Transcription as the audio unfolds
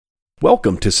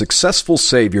Welcome to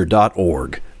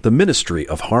SuccessfulSavior.org, the ministry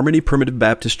of Harmony Primitive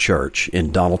Baptist Church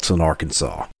in Donaldson,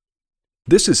 Arkansas.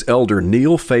 This is Elder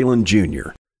Neil Phelan Jr.,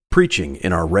 preaching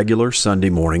in our regular Sunday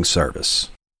morning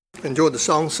service. Enjoyed the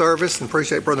song service and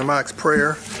appreciate Brother Mike's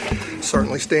prayer.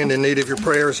 Certainly stand in need of your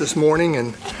prayers this morning.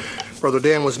 And Brother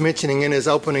Dan was mentioning in his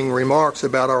opening remarks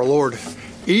about our Lord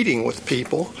eating with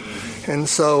people. And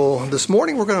so this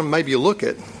morning we're going to maybe look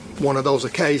at one of those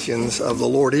occasions of the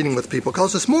Lord eating with people.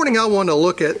 Because this morning I want to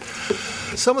look at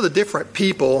some of the different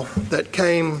people that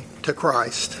came to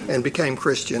Christ and became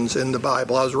Christians in the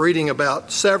Bible. I was reading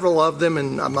about several of them,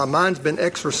 and my mind's been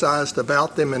exercised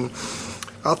about them, and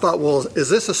I thought, well,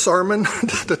 is this a sermon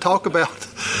to talk about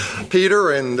Peter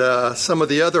and some of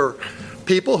the other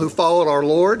people who followed our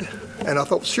Lord? And I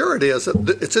thought, sure it is.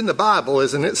 It's in the Bible,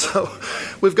 isn't it? So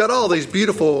we've got all these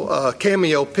beautiful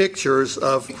cameo pictures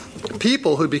of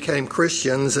people who became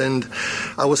Christians. And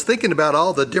I was thinking about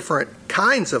all the different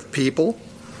kinds of people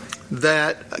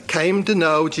that came to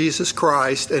know Jesus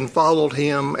Christ and followed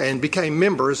him and became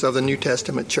members of the New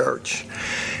Testament church.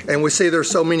 And we see there's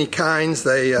so many kinds.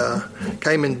 They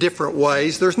came in different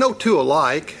ways. There's no two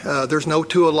alike. There's no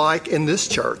two alike in this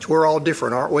church. We're all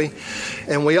different, aren't we?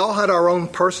 And we all had our own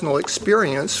personal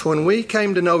experience when we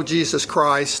came to know Jesus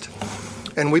Christ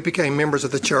and we became members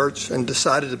of the church and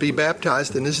decided to be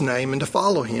baptized in his name and to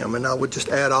follow him. And I would just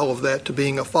add all of that to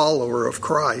being a follower of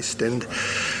Christ. And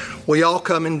we all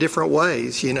come in different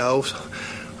ways, you know.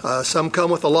 Some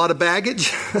come with a lot of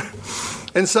baggage,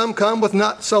 and some come with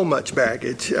not so much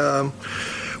baggage.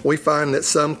 We find that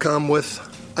some come with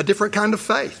a different kind of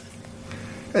faith,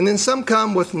 and then some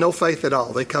come with no faith at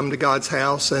all. They come to God's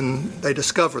house and they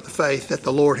discover the faith that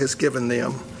the Lord has given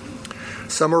them.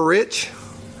 Some are rich,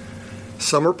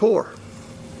 some are poor.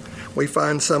 We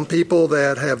find some people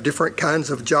that have different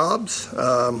kinds of jobs.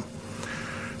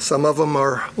 Some of them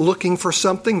are looking for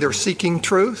something. They're seeking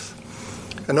truth.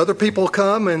 And other people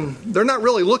come and they're not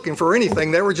really looking for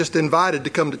anything. They were just invited to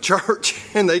come to church,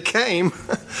 and they came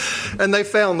and they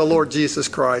found the Lord Jesus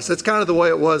Christ. That's kind of the way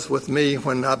it was with me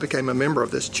when I became a member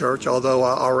of this church, although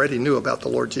I already knew about the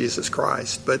Lord Jesus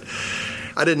Christ. But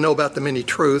I didn't know about the many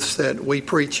truths that we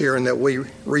preach here and that we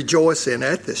rejoice in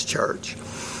at this church.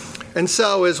 And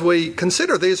so as we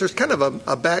consider these, there's kind of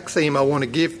a back theme I want to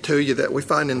give to you that we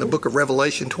find in the book of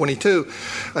Revelation 22.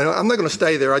 And I'm not going to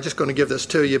stay there. I'm just going to give this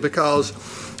to you because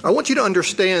I want you to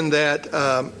understand that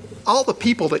all the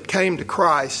people that came to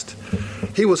Christ,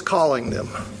 he was calling them.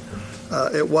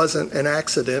 It wasn't an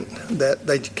accident that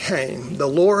they came. The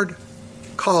Lord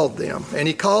called them. And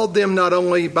he called them not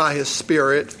only by his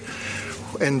Spirit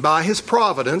and by his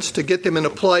providence to get them in a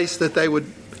place that they would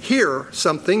hear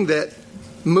something that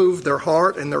moved their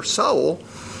heart and their soul,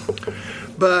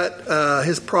 but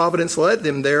his providence led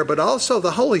them there, but also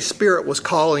the Holy Spirit was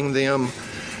calling them,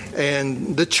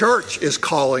 and the church is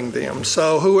calling them.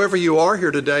 So whoever you are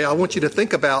here today, I want you to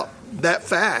think about that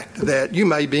fact that you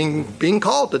may be being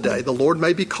called today. The Lord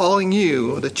may be calling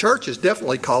you. The church is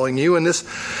definitely calling you. In this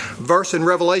verse in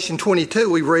Revelation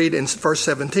 22, we read in verse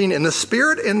 17, "And the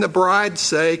Spirit and the bride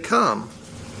say, Come.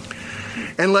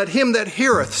 And let him that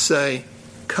heareth say,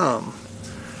 Come.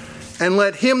 And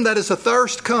let him that is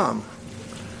athirst come.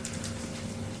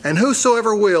 And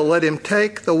whosoever will, let him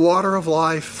take the water of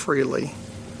life freely."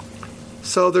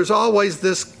 So there's always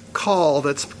this call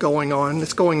that's going on.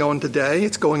 It's going on today.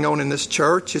 It's going on in this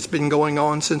church. It's been going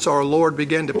on since our Lord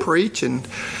began to preach and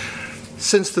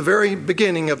since the very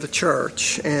beginning of the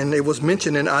church. And it was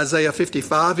mentioned in Isaiah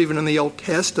 55, even in the Old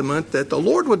Testament, that the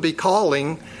Lord would be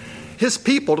calling his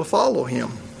people to follow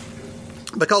him.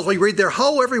 Because we read there,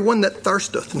 "Ho, everyone that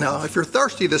thirsteth." Now, if you're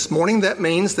thirsty this morning, that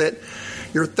means that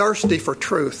you're thirsty for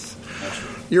truth.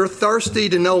 You're thirsty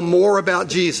to know more about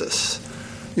Jesus.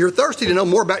 You're thirsty to know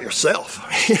more about yourself.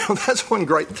 You know, that's one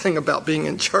great thing about being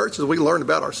in church is we learn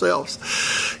about ourselves.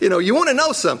 You know, you want to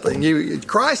know something.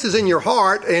 Christ is in your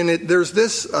heart, and there's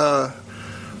this, and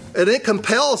it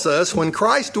compels us when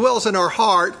Christ dwells in our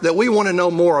heart that we want to know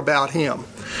more about him.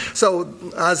 So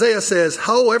Isaiah says,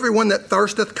 "Ho, everyone that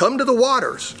thirsteth, come to the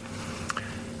waters.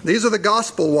 These are the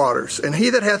gospel waters. And he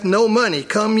that hath no money,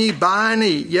 come ye buy and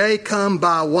eat. Yea, come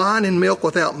buy wine and milk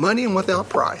without money and without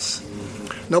price."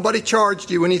 Nobody charged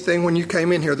you anything when you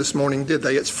came in here this morning, did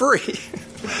they? It's free.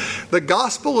 The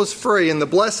gospel is free, and the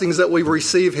blessings that we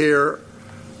receive here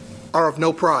are of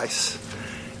no price.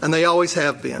 And they always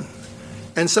have been.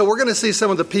 And so we're going to see some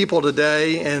of the people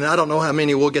today, and I don't know how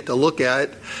many we'll get to look at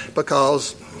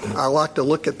because I like to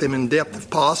look at them in depth if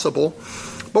possible.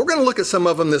 But we're going to look at some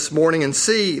of them this morning and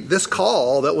see this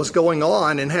call that was going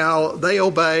on and how they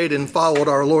obeyed and followed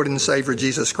our Lord and Savior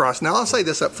Jesus Christ. Now, I'll say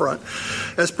this up front.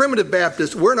 As Primitive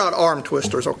Baptists, we're not arm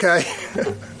twisters, okay?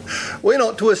 We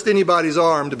don't twist anybody's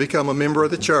arm to become a member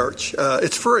of the church.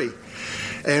 It's free.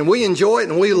 And we enjoy it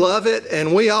and we love it.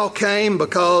 And we all came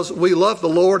because we love the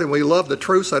Lord and we love the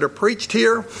truths that are preached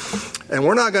here. And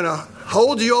we're not going to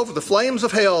hold you over the flames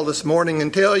of hell this morning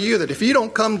and tell you that if you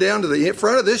don't come down to the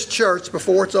front of this church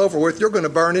before it's over with, you're going to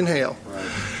burn in hell.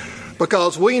 Right.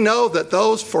 Because we know that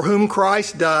those for whom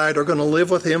Christ died are going to live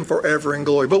with him forever in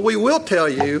glory. But we will tell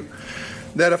you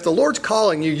that if the Lord's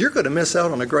calling you, you're going to miss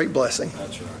out on a great blessing.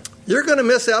 That's right. You're going to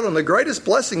miss out on the greatest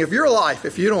blessing of your life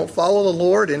if you don't follow the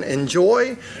Lord and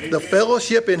enjoy the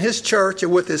fellowship in his church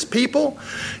and with his people,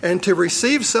 and to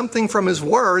receive something from his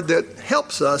word that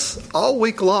helps us all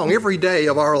week long, every day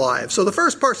of our lives. So the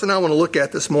first person I want to look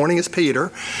at this morning is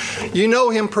Peter. You know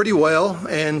him pretty well,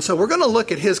 and so we're going to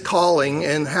look at his calling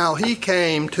and how he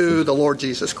came to the Lord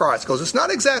Jesus Christ, because it's not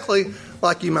exactly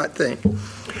like you might think.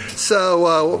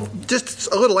 So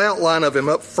just a little outline of him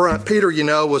up front. Peter, you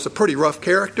know, was a pretty rough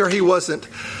character. He wasn't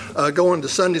going to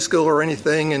Sunday school or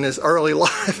anything in his early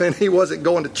life, and he wasn't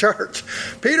going to church.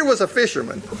 Peter was a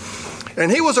fisherman,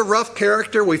 and he was a rough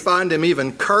character. We find him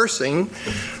even cursing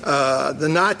the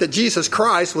night that Jesus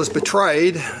Christ was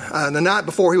betrayed, the night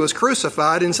before he was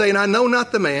crucified, and saying, "I know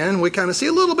not the man." We kind of see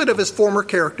a little bit of his former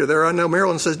character there. I know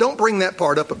Marilyn says, don't bring that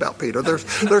part up about Peter.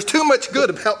 There's too much good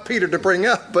about Peter to bring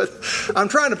up, but I'm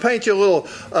trying to paint you a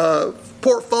little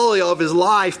portfolio of his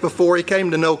life before he came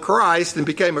to know Christ and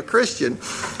became a Christian.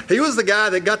 He was the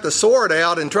guy that got the sword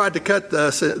out and tried to cut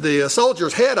the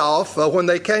soldier's head off when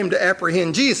they came to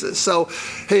apprehend Jesus. So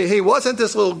he wasn't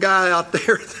this little guy out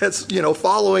there that's,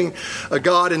 following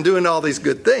God and doing all these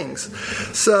good things.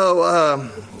 So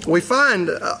we find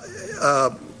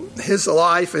his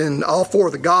life in all four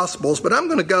of the Gospels, but I'm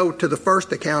going to go to the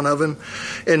first account of him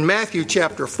in Matthew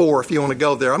chapter 4, if you want to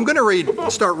go there. I'm going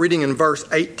to start reading in verse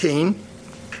 18.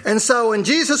 And so, and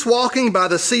Jesus walking by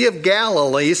the Sea of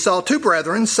Galilee saw two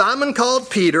brethren, Simon called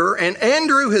Peter, and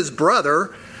Andrew his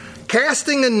brother,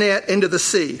 casting a net into the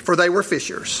sea, for they were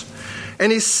fishers.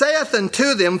 And he saith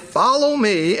unto them, Follow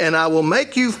me, and I will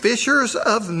make you fishers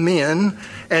of men.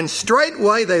 And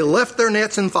straightway they left their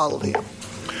nets and followed him.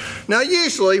 Now,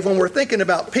 usually when we're thinking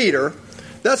about Peter,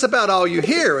 that's about all you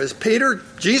hear is Peter.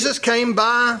 Jesus came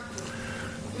by,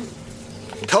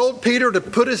 told Peter to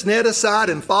put his net aside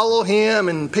and follow him,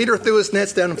 and Peter threw his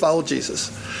nets down and followed Jesus.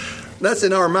 That's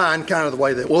in our mind kind of the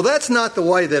way that, well, that's not the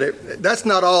way that that's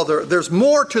not all there. There's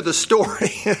more to the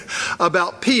story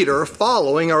about Peter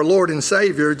following our Lord and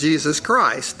Savior, Jesus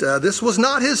Christ. This was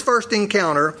not his first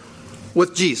encounter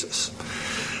with Jesus.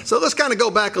 So let's kind of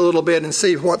go back a little bit and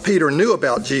see what Peter knew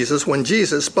about Jesus when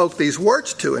Jesus spoke these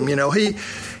words to him.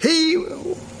 He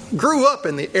grew up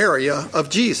in the area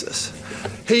of Jesus.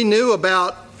 He knew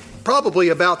probably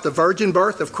about the virgin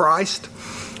birth of Christ,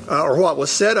 or what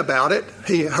was said about it.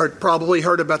 He probably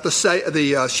heard about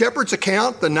the shepherd's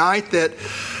account, the night that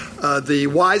the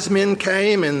wise men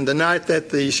came, and the night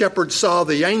that the shepherds saw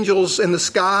the angels in the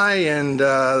sky, and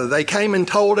they came and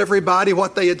told everybody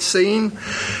what they had seen.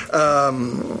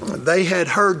 They had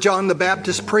heard John the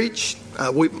Baptist preach.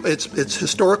 It's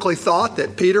historically thought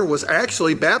that Peter was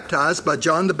actually baptized by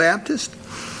John the Baptist.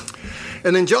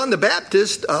 And then John the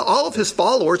Baptist, all of his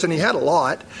followers, and he had a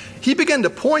lot, he began to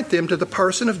point them to the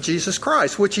person of Jesus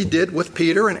Christ, which he did with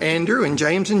Peter and Andrew and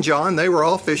James and John. They were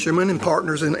all fishermen and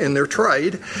partners in their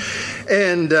trade.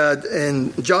 And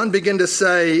John began to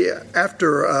say,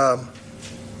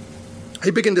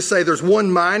 he began to say, there's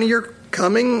one mightier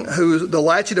coming, the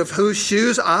latchet of whose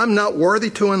shoes I'm not worthy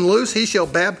to unloose. He shall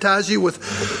baptize you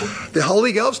with the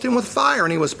Holy Ghost and with fire.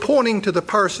 And he was pointing to the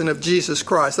person of Jesus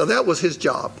Christ. So that was his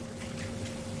job.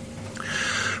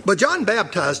 But John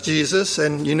baptized Jesus,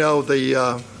 and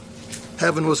the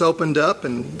heaven was opened up,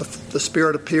 and the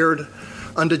Spirit appeared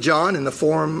unto John in the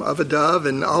form of a dove,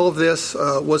 and all of this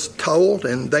was told,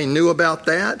 and they knew about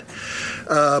that.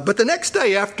 But the next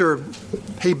day after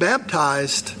he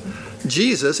baptized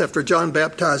Jesus, after John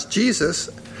baptized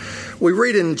Jesus, we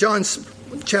read in John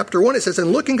chapter 1, it says,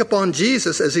 And looking upon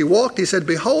Jesus as he walked, he said,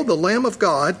 Behold the Lamb of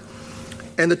God.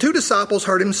 And the two disciples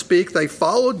heard him speak. They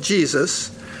followed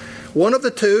Jesus. One of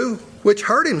the two which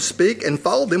heard him speak and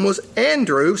followed him was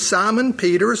Andrew, Simon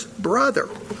Peter's brother.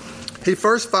 He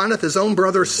first findeth his own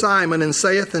brother Simon, and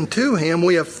saith unto him,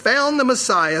 We have found the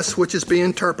Messiah, which is being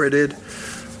interpreted,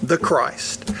 the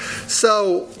Christ.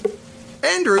 So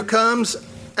Andrew comes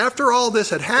after all this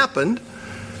had happened.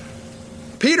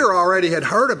 Peter already had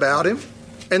heard about him.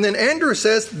 And then Andrew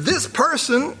says, This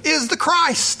person is the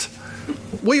Christ.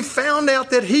 We've found out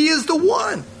that he is the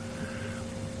one.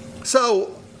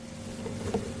 So,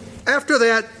 after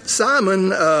that,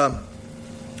 Simon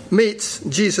meets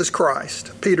Jesus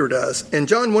Christ. Peter does. In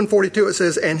John 1:42 it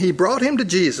says, and he brought him to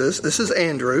Jesus. This is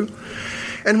Andrew.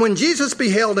 And when Jesus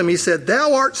beheld him, he said,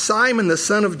 thou art Simon the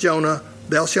son of Jonah.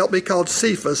 Thou shalt be called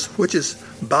Cephas, which is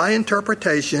by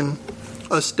interpretation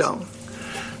a stone.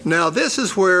 Now this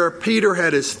is where Peter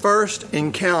had his first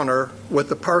encounter with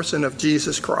the person of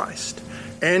Jesus Christ.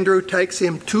 Andrew takes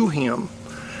him to him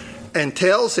and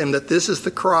tells him that this is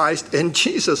the Christ. And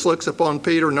Jesus looks upon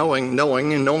Peter knowing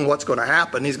what's going to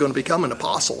happen. He's going to become an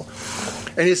apostle.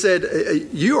 And he said,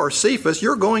 you are Cephas,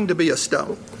 you're going to be a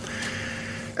stone.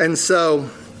 And so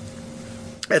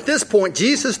at this point,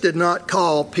 Jesus did not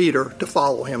call Peter to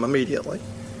follow him immediately.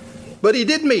 But he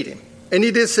did meet him. And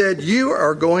he just said, you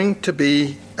are going to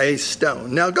be a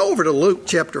stone. Now go over to Luke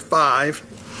chapter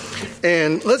 5.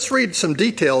 And let's read some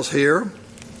details here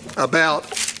about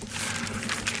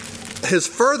his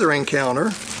further encounter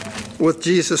with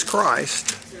Jesus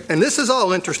Christ. And this is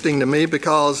all interesting to me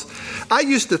because I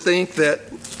used to think that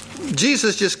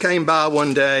Jesus just came by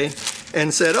one day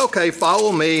and said, okay,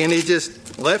 follow me. And he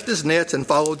just left his nets and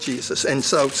followed Jesus. And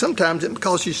so sometimes it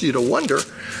causes you to wonder,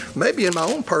 maybe in my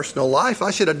own personal life,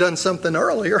 I should have done something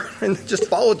earlier and just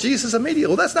followed Jesus immediately.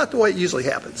 Well, that's not the way it usually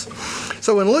happens.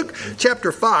 So in Luke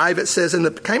chapter 5, it says, and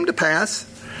it came to pass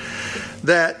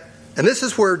that, and this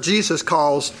is where Jesus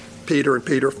calls Peter and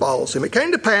Peter follows him. It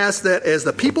came to pass that as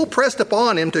the people pressed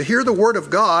upon him to hear the word of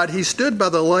God, he stood by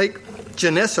the lake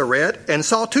Gennesaret and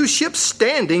saw two ships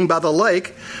standing by the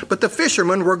lake, but the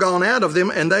fishermen were gone out of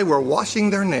them and they were washing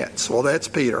their nets. Well, that's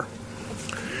Peter.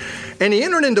 And he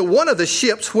entered into one of the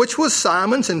ships, which was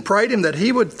Simon's, and prayed him that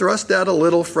he would thrust out a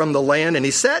little from the land. And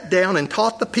he sat down and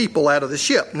taught the people out of the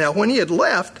ship. Now, when he had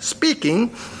left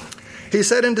speaking, he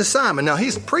said unto Simon, now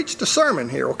he's preached a sermon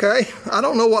here, okay? I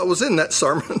don't know what was in that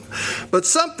sermon, but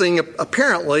something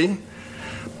apparently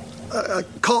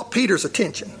caught Peter's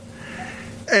attention.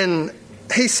 And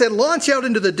he said, launch out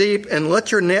into the deep and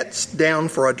let your nets down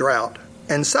for a draught.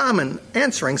 And Simon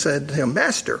answering said to him,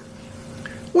 Master,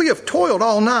 we have toiled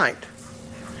all night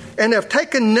and have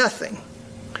taken nothing.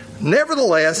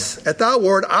 Nevertheless, at thy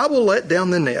word, I will let down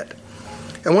the net.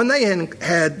 And when they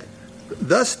had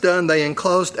thus done, they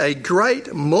enclosed a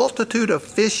great multitude of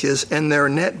fishes, and their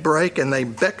net brake, and they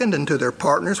beckoned unto their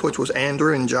partners, which was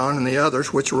Andrew and John and the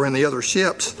others, which were in the other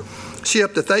ship,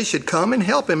 that they should come and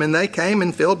help him. And they came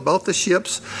and filled both the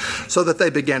ships, so that they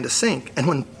began to sink. And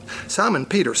when Simon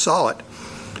Peter saw it,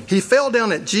 he fell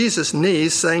down at Jesus'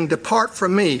 knees, saying, Depart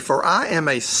from me, for I am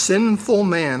a sinful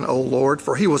man, O Lord.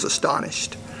 For he was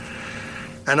astonished,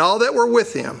 and all that were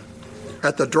with him,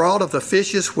 at the draught of the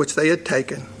fishes which they had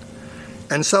taken.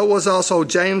 And so was also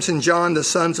James and John, the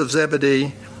sons of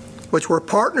Zebedee, which were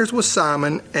partners with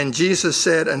Simon. And Jesus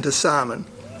said unto Simon,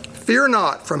 Fear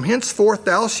not, from henceforth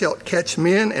thou shalt catch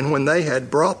men. And when they had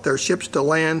brought their ships to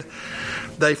land,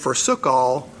 they forsook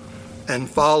all and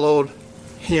followed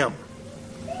him.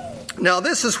 Now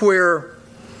this is where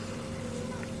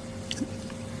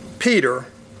Peter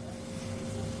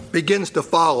begins to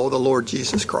follow the Lord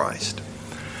Jesus Christ.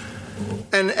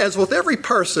 And as with every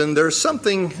person, there's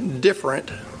something different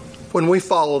when we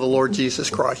follow the Lord Jesus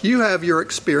Christ. You have your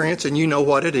experience and you know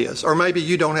what it is. Or maybe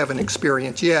you don't have an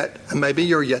experience yet, and maybe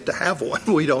you're yet to have one.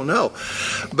 We don't know.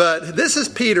 But this is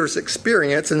Peter's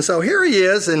experience. And so here he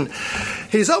is, and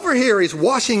he's over here, he's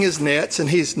washing his nets, and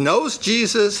he knows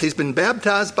Jesus. He's been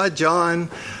baptized by John.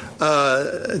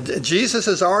 Jesus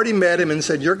has already met him and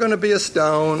said, You're going to be a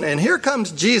stone. And here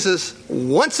comes Jesus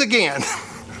once again.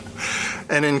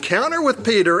 An encounter with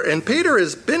Peter, and Peter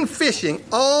has been fishing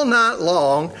all night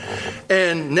long,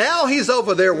 and now he's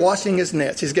over there washing his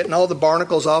nets. He's getting all the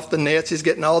barnacles off the nets. He's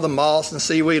getting all the moss and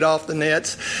seaweed off the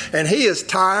nets, and he is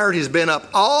tired. He's been up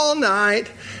all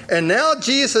night, and now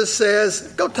Jesus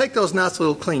says, Go take those nice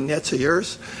little clean nets of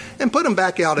yours and put them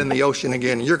back out in the ocean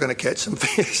again, and you're going to catch some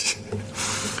fish.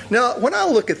 Now, when I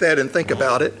look at that and think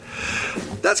about it,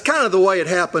 that's kind of the way it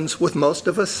happens with most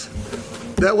of us.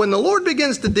 That when the Lord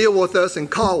begins to deal with us and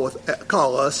call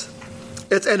us,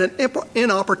 it's at an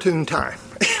inopportune time.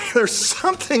 There's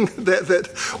something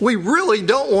that we really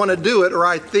don't want to do it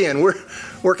right then.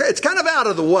 It's kind of out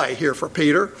of the way here for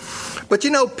Peter. But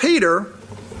you know, Peter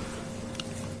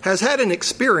has had an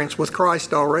experience with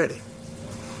Christ already.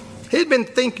 He'd been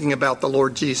thinking about the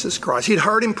Lord Jesus Christ. He'd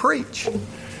heard him preach.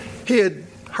 He had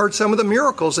heard some of the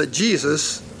miracles that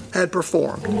Jesus had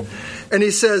performed. And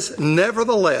he says,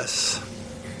 Nevertheless,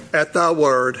 at thy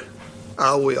word,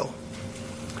 I will.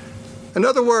 In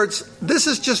other words, this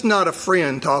is just not a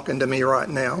friend talking to me right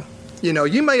now. You know,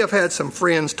 you may have had some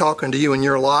friends talking to you in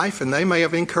your life, and they may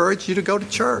have encouraged you to go to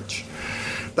church.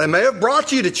 They may have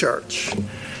brought you to church,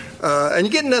 and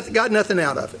you got nothing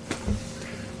out of it.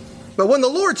 But when the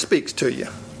Lord speaks to you,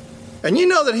 and you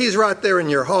know that He's right there in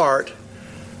your heart,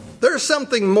 there's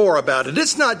something more about it.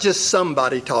 It's not just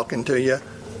somebody talking to you.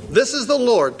 This is the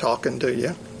Lord talking to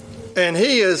you, and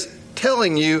He is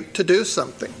telling you to do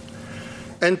something.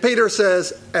 And Peter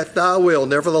says, "At thy will,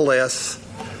 nevertheless,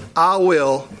 I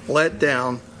will let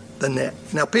down the net."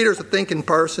 Now, Peter's a thinking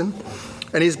person,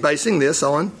 and he's basing this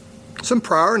on some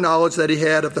prior knowledge that he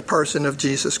had of the person of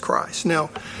Jesus Christ. Now,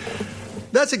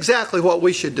 that's exactly what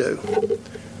we should do.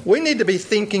 We need to be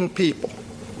thinking people.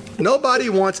 Nobody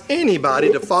wants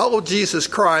anybody to follow Jesus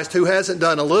Christ who hasn't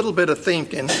done a little bit of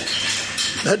thinking,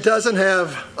 that doesn't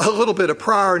have a little bit of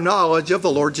prior knowledge of the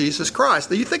Lord Jesus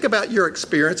Christ. Now, you think about your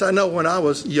experience. I know when I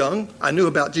was young, I knew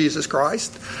about Jesus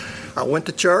Christ. I went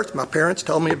to church. My parents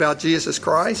told me about Jesus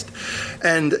Christ.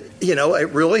 And, you know, it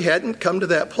really hadn't come to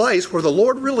that place where the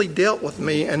Lord really dealt with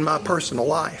me in my personal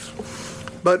life.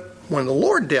 But when the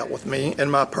Lord dealt with me in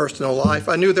my personal life,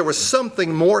 I knew there was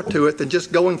something more to it than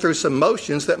just going through some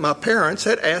motions that my parents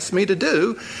had asked me to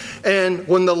do. And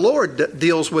when the Lord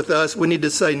deals with us, we need to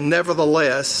say,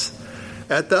 "Nevertheless,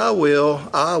 at thy will,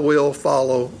 I will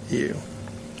follow you."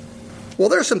 Well,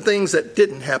 there's some things that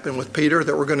didn't happen with Peter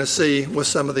that we're going to see with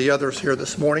some of the others here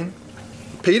this morning.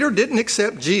 Peter didn't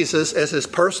accept Jesus as his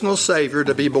personal Savior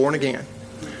to be born again.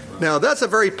 Now, that's a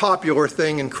very popular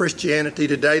thing in Christianity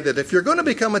today, that if you're going to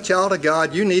become a child of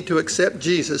God, you need to accept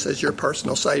Jesus as your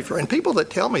personal Savior. And people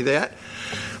that tell me that,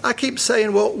 I keep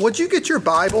saying, well, would you get your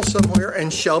Bible somewhere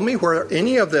and show me where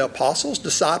any of the apostles,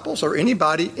 disciples, or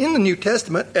anybody in the New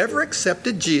Testament ever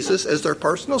accepted Jesus as their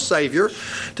personal Savior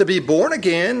to be born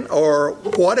again, or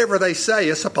whatever they say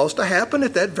is supposed to happen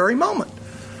at that very moment?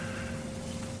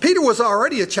 Peter was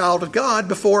already a child of God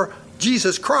before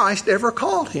Jesus Christ ever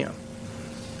called him.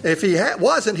 If he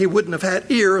wasn't, he wouldn't have had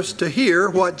ears to hear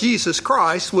what Jesus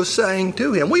Christ was saying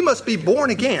to him. We must be born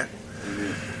again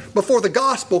before the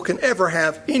gospel can ever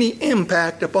have any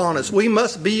impact upon us. We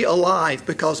must be alive,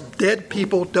 because dead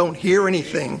people don't hear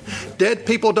anything. Dead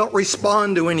people don't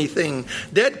respond to anything.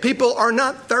 Dead people are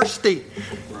not thirsty.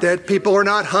 Dead people are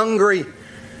not hungry.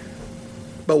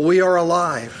 But we are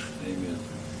alive. Amen.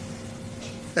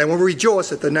 And we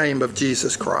rejoice at the name of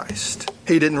Jesus Christ.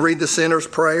 He didn't read the sinner's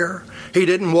prayer. He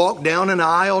didn't walk down an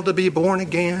aisle to be born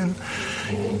again.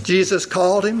 Jesus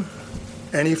called him,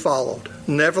 and he followed.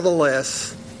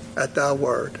 "Nevertheless, at thy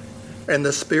word." And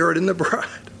the Spirit and the bride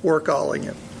were calling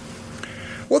him.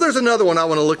 Well, there's another one I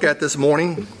want to look at this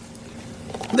morning.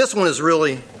 This one is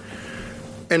really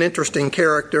an interesting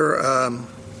character.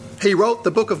 He wrote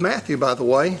the book of Matthew, by the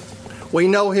way. We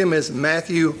know him as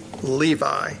Matthew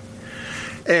Levi.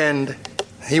 And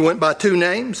he went by two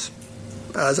names.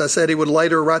 As I said, he would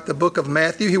later write the book of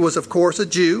Matthew. He was, of course, a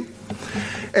Jew.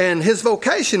 And his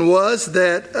vocation was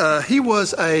that he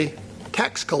was a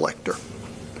tax collector.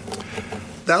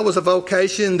 That was a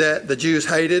vocation that the Jews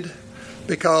hated,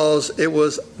 because he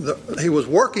was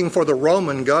working for the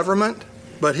Roman government,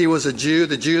 but he was a Jew.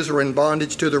 The Jews were in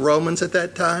bondage to the Romans at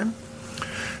that time.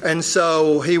 And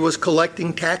so he was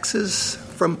collecting taxes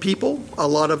from people. A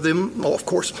lot of them, well, of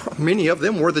course, many of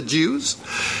them were the Jews.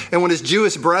 And when his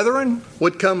Jewish brethren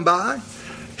would come by,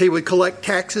 he would collect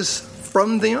taxes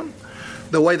from them.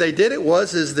 The way they did it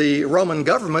is the Roman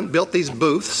government built these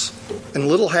booths in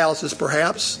little houses,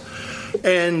 perhaps.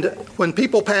 And when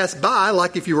people passed by,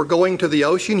 like if you were going to the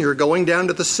ocean, you're going down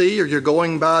to the sea, or you're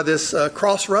going by this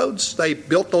crossroads, they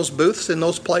built those booths in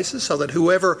those places so that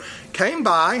whoever came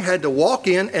by had to walk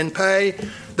in and pay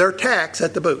their tax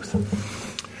at the booth.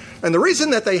 And the reason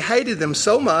that they hated them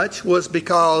so much was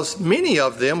because many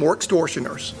of them were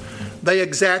extortioners. They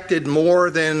exacted more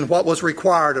than what was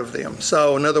required of them.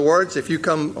 So, in other words, if you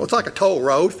it's like a toll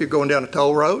road. If you're going down a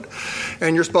toll road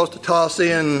and you're supposed to toss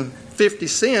in 50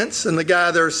 cents, and the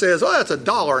guy there says, "Oh, that's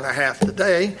 $1.50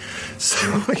 today."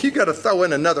 So you got to throw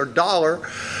in another $1.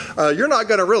 You're not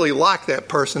going to really like that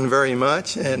person very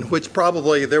much, and which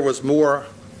probably there was more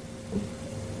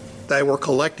they were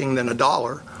collecting than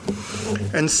 $1.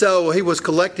 And so he was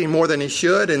collecting more than he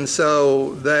should, and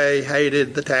so they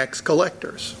hated the tax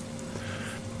collectors.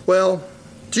 Well,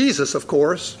 Jesus, of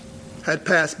course, had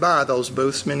passed by those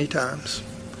booths many times.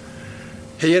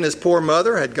 He and his poor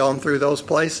mother had gone through those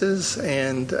places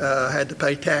and had to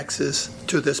pay taxes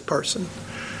to this person.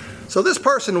 So this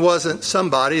person wasn't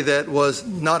somebody that was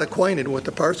not acquainted with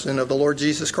the person of the Lord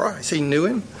Jesus Christ. He knew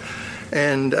him.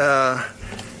 And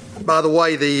by the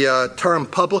way, the term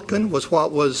publican was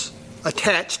what was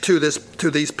attached to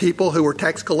these people who were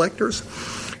tax collectors.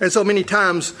 And so many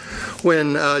times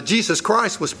when Jesus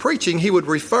Christ was preaching, he would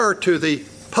refer to the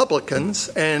publicans,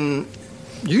 and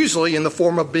usually in the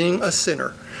form of being a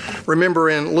sinner. Remember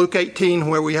in Luke 18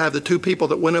 where we have the two people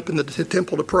that went up in the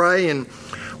temple to pray, and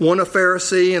one a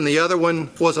Pharisee and the other one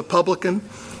was a publican.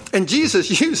 And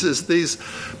Jesus uses these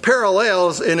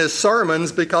parallels in his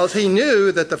sermons because he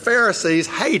knew that the Pharisees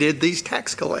hated these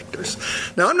tax collectors.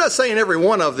 Now, I'm not saying every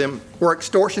one of them were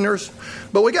extortioners,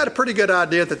 but we got a pretty good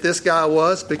idea that this guy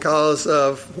was because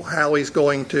of how he's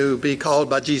going to be called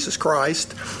by Jesus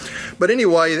Christ. But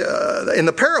anyway, in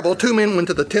the parable, two men went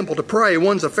to the temple to pray.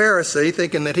 One's a Pharisee,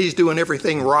 thinking that he's doing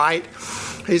everything right.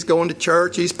 He's going to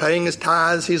church, he's paying his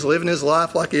tithes, he's living his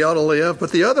life like he ought to live.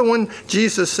 But the other one,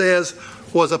 Jesus says,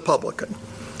 was a publican.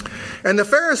 And the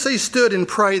Pharisee stood and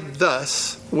prayed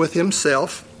thus with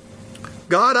himself,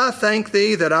 God, I thank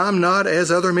thee that I'm not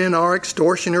as other men are,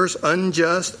 extortioners,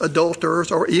 unjust,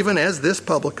 adulterers, or even as this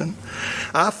publican.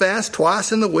 I fast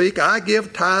twice in the week. I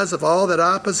give tithes of all that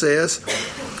I possess.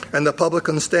 And the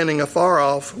publican, standing afar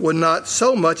off, would not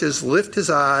so much as lift his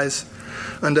eyes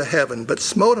unto heaven, but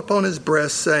smote upon his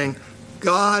breast, saying,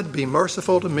 God, be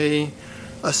merciful to me,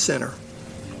 a sinner.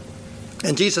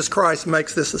 And Jesus Christ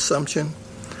makes this assumption.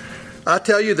 I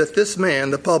tell you that this man,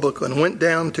 the publican, went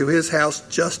down to his house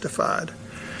justified,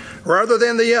 rather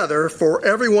than the other. For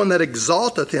everyone that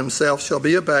exalteth himself shall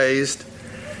be abased,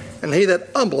 and he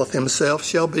that humbleth himself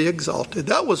shall be exalted.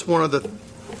 That was one of the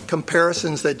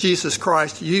comparisons that Jesus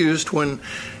Christ used when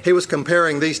he was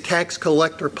comparing these tax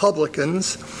collector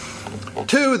publicans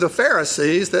to the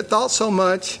Pharisees that thought so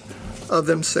much of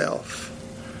themselves.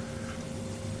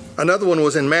 Another one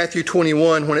was in Matthew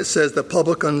 21 when it says the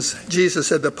publicans, Jesus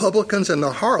said, the publicans and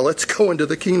the harlots go into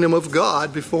the kingdom of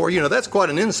God before, that's quite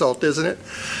an insult, isn't it?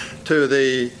 To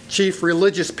the chief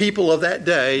religious people of that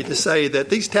day to say that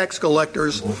these tax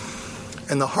collectors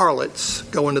and the harlots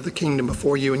go into the kingdom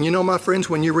before you. And my friends,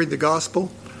 when you read the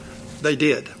gospel, they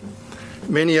did.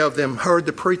 Many of them heard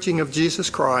the preaching of Jesus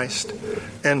Christ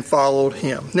and followed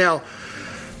him. Now,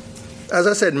 as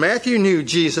I said, Matthew knew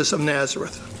Jesus of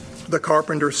Nazareth, the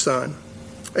carpenter's son.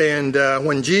 And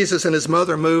when Jesus and his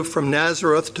mother moved from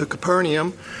Nazareth to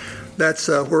Capernaum, that's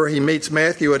where he meets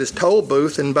Matthew at his toll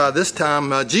booth. And by this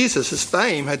time, Jesus'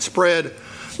 fame had spread,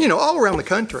 all around the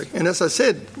country. And as I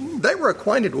said, they were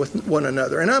acquainted with one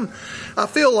another. And I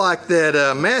feel like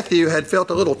that Matthew had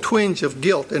felt a little twinge of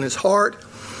guilt in his heart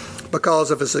because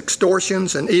of his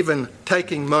extortions and even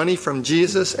taking money from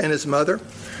Jesus and his mother.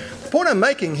 The point I'm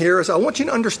making here is I want you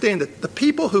to understand that the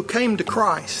people who came to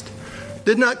Christ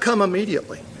did not come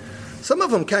immediately. Some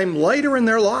of them came later in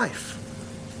their life,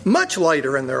 much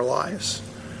later in their lives,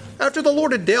 after the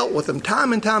Lord had dealt with them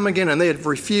time and time again, and they had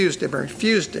refused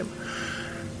him.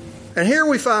 And here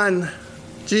we find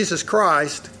Jesus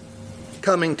Christ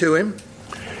coming to him,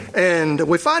 and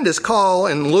we find his call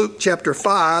in Luke chapter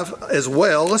 5 as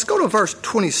well. Let's go to verse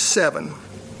 27.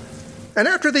 And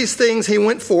after these things he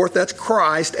went forth, that's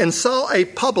Christ, and saw a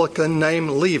publican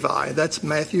named Levi, that's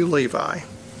Matthew Levi,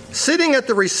 sitting at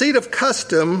the receipt of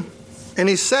custom, and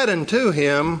he said unto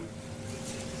him,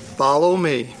 follow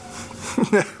me.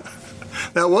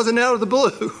 That wasn't out of the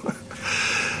blue.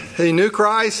 He knew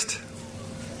Christ,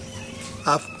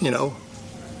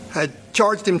 had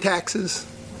charged him taxes.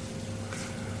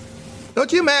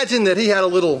 Don't you imagine that he had a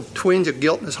little twinge of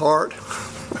guilt in his heart?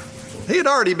 He had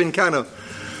already been kind of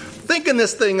thinking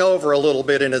this thing over a little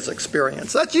bit in his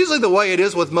experience. That's usually the way it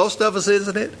is with most of us,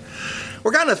 isn't it?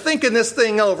 We're kind of thinking this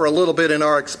thing over a little bit in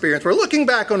our experience. We're looking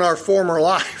back on our former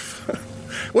life.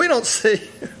 We don't see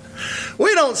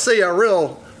a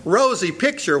real rosy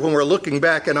picture when we're looking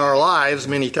back in our lives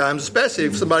many times, especially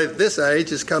if somebody at this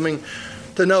age is coming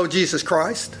to know Jesus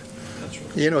Christ. That's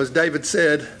right. As David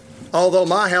said, although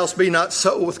my house be not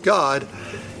so with God,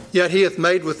 yet he hath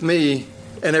made with me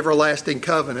an everlasting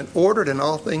covenant, ordered in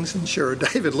all things ensured.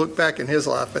 David looked back in his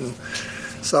life and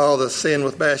saw the sin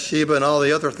with Bathsheba and all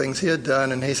the other things he had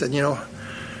done, and he said,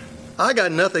 I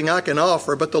got nothing I can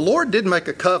offer, but the Lord did make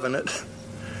a covenant.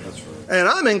 That's right. And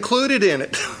I'm included in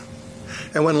it.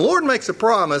 And when the Lord makes a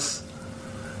promise,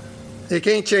 he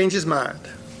can't change his mind.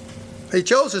 He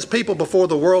chose his people before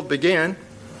the world began.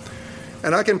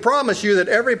 And I can promise you that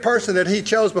every person that he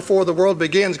chose before the world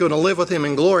began is going to live with him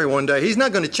in glory one day. He's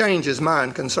not going to change his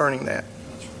mind concerning that.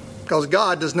 Because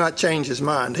God does not change his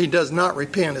mind. He does not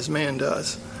repent as man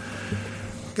does.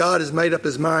 God has made up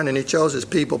his mind, and he chose his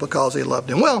people because he loved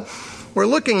him. Well, we're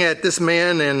looking at this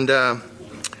man, and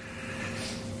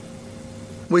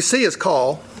we see his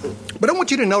call. But I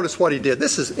want you to notice what he did.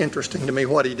 This is interesting to me,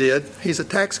 what he did. He's a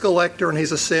tax collector, and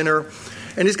he's a sinner.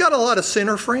 And he's got a lot of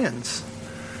sinner friends.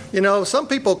 You know, some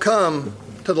people come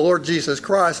to the Lord Jesus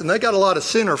Christ and they got a lot of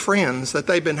sinner friends that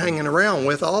they've been hanging around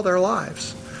with all their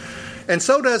lives. And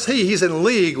so does he. He's in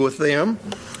league with them.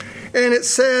 And it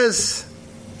says,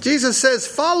 Jesus says,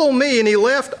 "Follow me." And he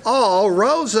left all,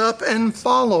 rose up, and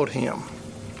followed him.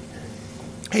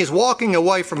 He's walking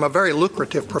away from a very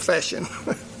lucrative profession.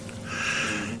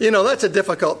 You know, that's a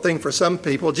difficult thing for some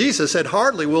people. Jesus said,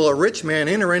 "Hardly will a rich man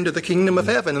enter into the kingdom of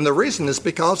heaven." And the reason is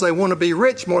because they want to be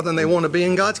rich more than they want to be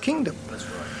in God's kingdom. That's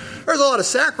right. There's a lot of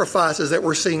sacrifices that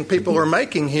we're seeing people are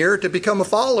making here to become a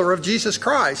follower of Jesus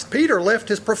Christ. Peter left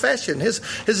his profession, his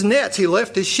nets. He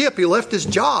left his ship. He left his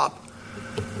job.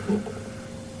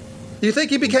 Do you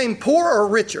think he became poor or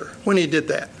richer when he did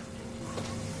that?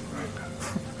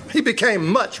 He became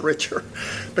much richer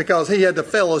because he had the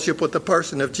fellowship with the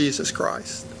person of Jesus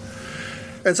Christ.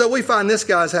 And so we find this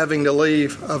guy's having to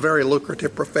leave a very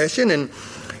lucrative profession. And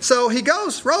so he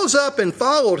rose up and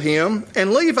followed him.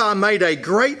 And Levi made a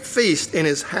great feast in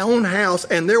his own house.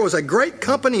 And there was a great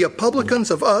company of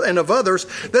publicans and of others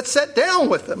that sat down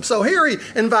with them. So here he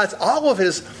invites all of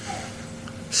his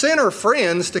sinner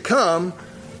friends to come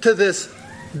to this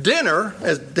dinner.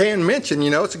 As Dan mentioned,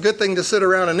 you know, it's a good thing to sit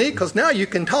around and eat because now you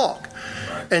can talk.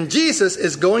 And Jesus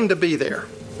is going to be there.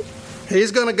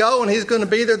 He's going to go and he's going to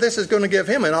be there. This is going to give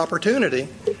him an opportunity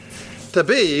to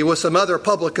be with some other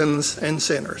publicans and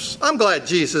sinners. I'm glad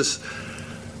Jesus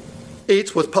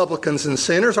eats with publicans and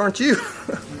sinners, aren't you?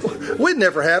 We'd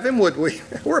never have him, would we?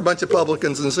 We're a bunch of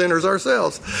publicans and sinners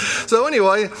ourselves. So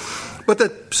anyway, but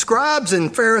the scribes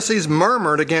and Pharisees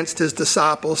murmured against his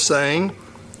disciples, saying,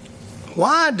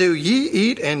 "Why do ye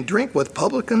eat and drink with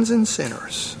publicans and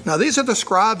sinners?" Now these are the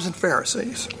scribes and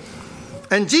Pharisees.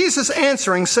 And Jesus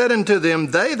answering said unto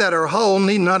them, "They that are whole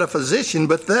need not a physician,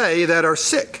 but they that are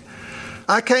sick.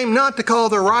 I came not to call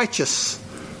the righteous,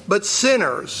 but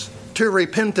sinners to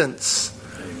repentance."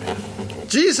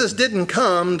 Jesus didn't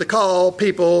come to call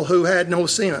people who had no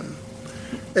sin.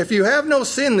 If you have no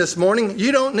sin this morning,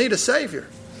 you don't need a Savior.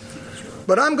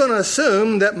 But I'm going to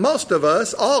assume that most of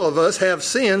us, all of us, have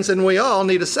sins and we all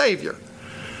need a Savior.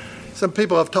 Some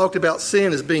people have talked about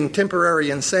sin as being temporary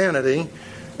insanity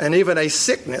and even a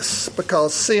sickness,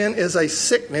 because sin is a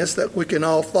sickness that we can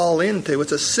all fall into.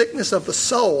 It's a sickness of the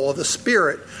soul, of the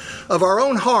spirit, of our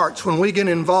own hearts when we get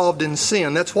involved in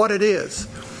sin. That's what it is.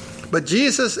 But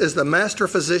Jesus is the master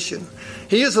physician.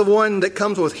 He is the one that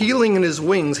comes with healing in his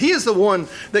wings. He is the one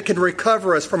that can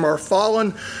recover us from our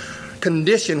fallen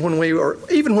condition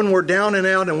even when we're down and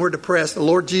out and we're depressed. The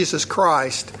Lord Jesus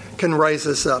Christ can raise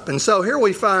us up. And so here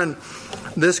we find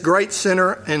this great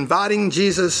sinner inviting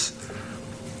Jesus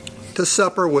to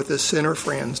supper with his sinner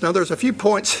friends. Now there's a few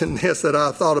points in this that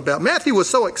I thought about. Matthew was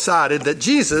so excited that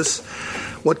Jesus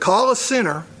would call a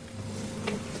sinner,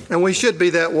 and we should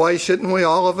be that way, shouldn't we,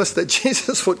 all of us, that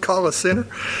Jesus would call a sinner,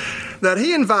 that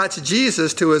he invites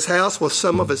Jesus to his house with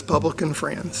some of his publican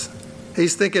friends.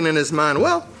 He's thinking in his mind,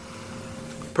 well,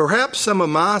 perhaps some of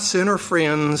my sinner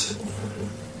friends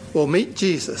will meet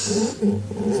Jesus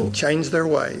and change their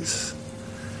ways.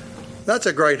 That's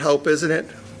a great hope, isn't it,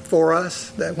 for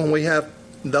us, that when we have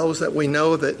those that we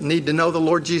know that need to know the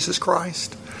Lord Jesus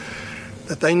Christ,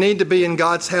 that they need to be in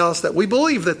God's house, that we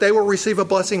believe that they will receive a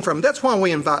blessing from him. That's why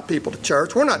we invite people to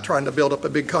church. We're not trying to build up a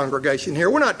big congregation here.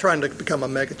 We're not trying to become a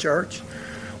mega church.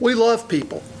 We love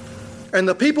people. And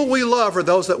the people we love are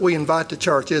those that we invite to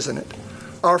church, isn't it?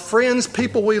 Our friends,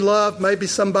 people we love, maybe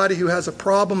somebody who has a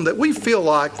problem, that we feel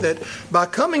like that by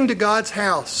coming to God's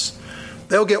house,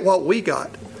 they'll get what we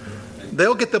got.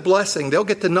 They'll get the blessing. They'll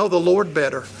get to know the Lord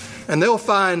better. And they'll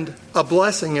find a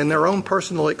blessing in their own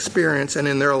personal experience and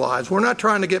in their lives. We're not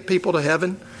trying to get people to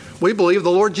heaven. We believe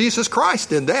the Lord Jesus Christ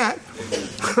did that.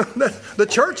 The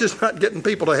church is not getting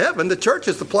people to heaven. The church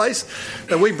is the place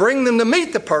that we bring them to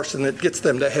meet the person that gets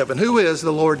them to heaven, who is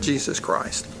the Lord Jesus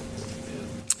Christ.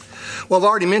 Well, I've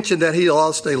already mentioned that he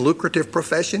lost a lucrative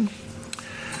profession.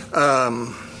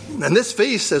 And this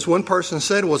feast, as one person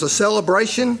said, was a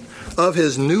celebration of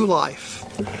his new life.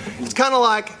 It's kind of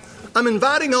like, I'm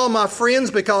inviting all my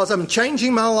friends because I'm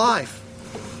changing my life.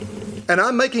 And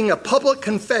I'm making a public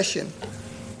confession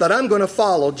that I'm going to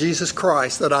follow Jesus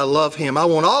Christ, that I love him. I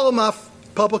want all of my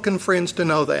publican friends to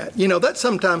know that. You know, that's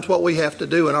sometimes what we have to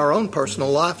do in our own personal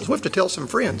life, is we have to tell some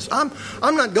friends, I'm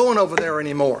not going over there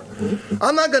anymore.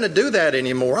 I'm not going to do that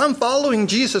anymore. I'm following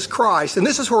Jesus Christ, and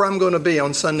this is where I'm going to be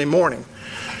on Sunday morning.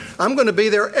 I'm going to be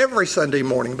there every Sunday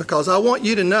morning because I want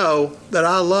you to know that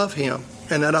I love him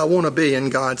and that I want to be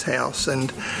in God's house.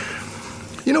 And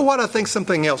you know what? I think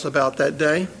something else about that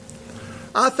day.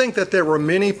 I think that there were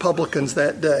many publicans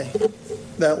that day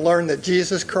that learned that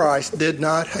Jesus Christ did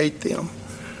not hate them.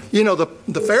 You know,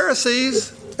 the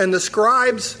Pharisees and the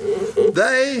scribes,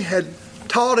 they had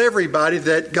taught everybody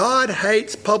that God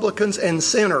hates publicans and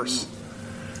sinners.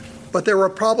 But there were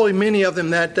probably many of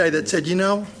them that day that said, you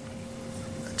know,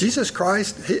 Jesus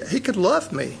Christ, he could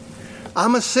love me.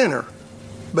 I'm a sinner,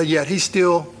 but yet he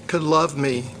still could love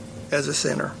me as a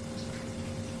sinner.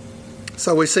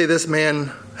 So we see this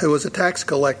man who was a tax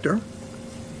collector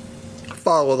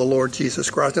follow the Lord Jesus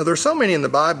Christ. Now, there's so many in the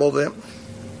Bible that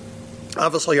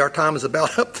obviously our time is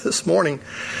about up this morning.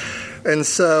 And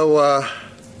so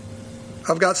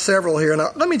I've got several here. Now,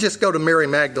 let me just go to Mary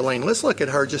Magdalene. Let's look at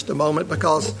her just a moment,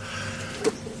 because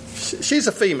she's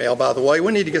a female, by the way.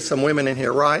 We need to get some women in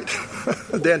here, right?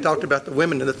 Dan talked about the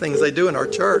women and the things they do in our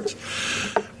church.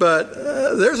 But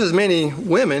there's as many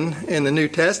women in the New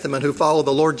Testament who follow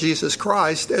the Lord Jesus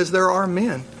Christ as there are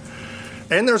men.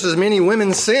 And there's as many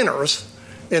women sinners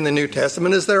in the New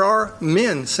Testament as there are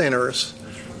men sinners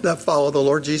that follow the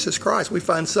Lord Jesus Christ. We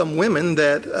find some women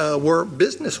that were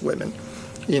business women.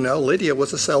 You know, Lydia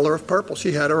was a seller of purple.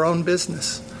 She had her own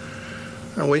business.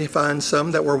 And we find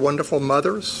some that were wonderful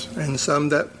mothers and some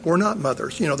that were not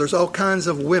mothers. You know, there's all kinds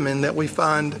of women that we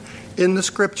find in the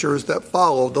Scriptures that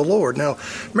follow the Lord. Now,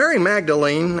 Mary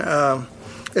Magdalene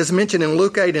is mentioned in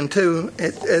Luke 8 and 2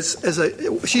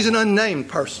 she's an unnamed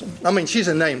person. I mean, she's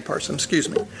a named person, excuse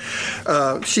me.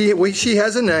 She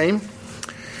has a name.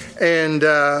 And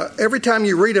every time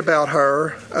you read about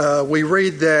her, we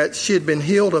read that she had been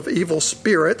healed of evil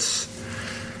spirits,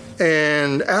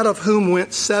 and out of whom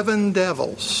went 7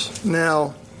 devils.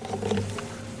 Now,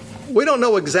 we don't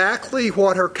know exactly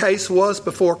what her case was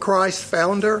before Christ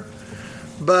found her,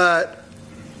 but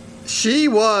she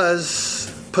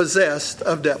was possessed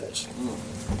of devils.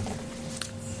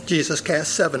 Jesus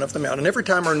cast 7 of them out. And every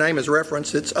time her name is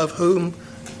referenced, it's of whom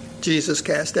Jesus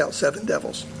cast out 7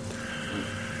 devils.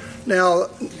 Now,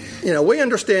 you know, we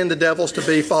understand the devils to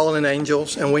be fallen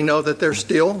angels, and we know that they're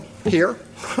still here.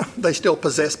 They still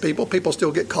possess people. People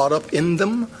still get caught up in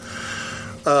them.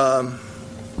 I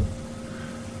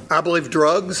believe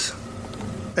drugs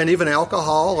and even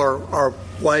alcohol are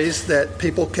ways that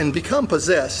people can become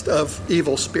possessed of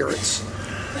evil spirits,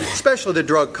 especially the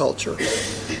drug culture.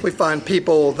 We find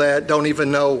people that don't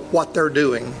even know what they're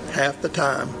doing half the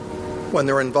time when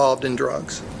they're involved in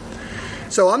drugs.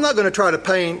 So I'm not going to try to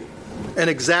paint an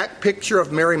exact picture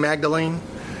of Mary Magdalene,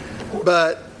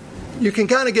 but you can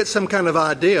kind of get some kind of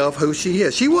idea of who she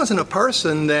is. She wasn't a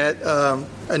person that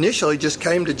initially just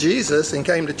came to Jesus and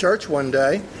came to church one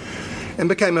day and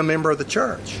became a member of the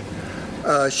church.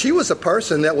 She was a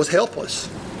person that was helpless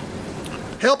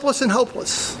and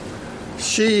hopeless.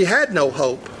 She had no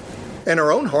hope in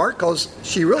her own heart because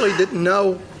she really didn't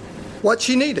know what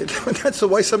she needed. That's the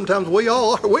way sometimes we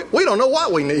all are. We don't know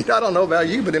what we need. I don't know about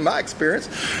you, but in my experience,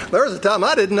 there was a time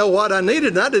I didn't know what I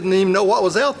needed, and I didn't even know what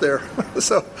was out there.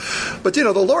 But you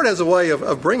know, the Lord has a way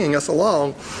of bringing us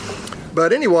along.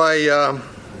 But anyway,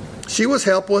 she was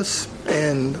helpless,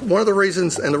 and one of the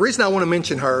reasons, and the reason I want to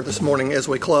mention her this morning as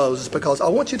we close, is because I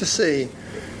want you to see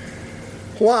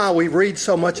why we read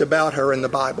so much about her in the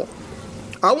Bible.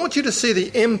 I want you to see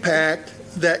the impact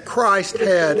that Christ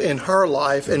had in her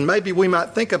life, and maybe we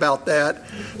might think about that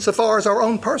so far as our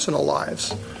own personal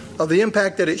lives, of the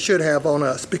impact that it should have on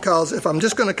us. Because if I'm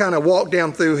just going to kind of walk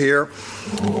down through here,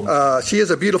 she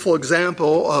is a beautiful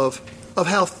example of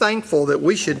how thankful that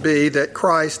we should be that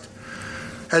Christ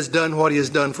has done what he has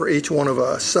done for each one of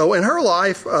us. So in her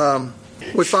life,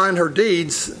 we find her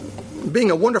deeds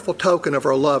being a wonderful token of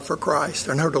her love for Christ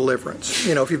and her deliverance.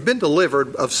 You know, if you've been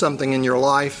delivered of something in your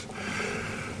life,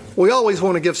 we always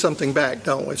want to give something back,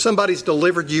 don't we? If somebody's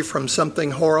delivered you from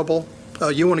something horrible,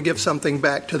 you want to give something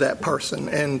back to that person.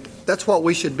 And that's what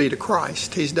we should be to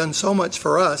Christ. He's done so much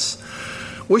for us.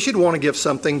 We should want to give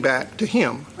something back to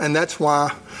him. And that's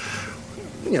why,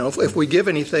 you know, if we give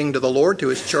anything to the Lord, to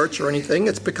his church or anything,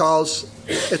 it's because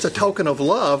it's a token of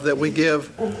love that we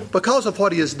give because of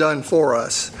what he has done for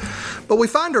us. But we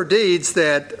find her deeds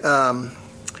that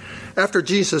after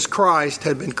Jesus Christ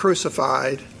had been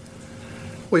crucified,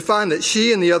 we find that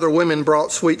she and the other women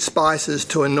brought sweet spices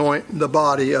to anoint the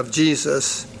body of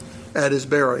Jesus at his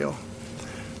burial.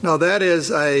 Now, that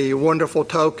is a wonderful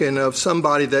token of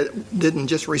somebody that didn't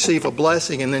just receive a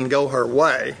blessing and then go her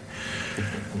way.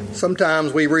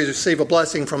 Sometimes we receive a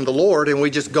blessing from the Lord and we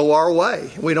just go our way.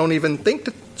 We don't even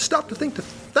stop to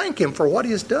thank him for what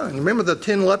he has done. Remember the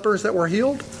 10 lepers that were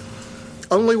healed?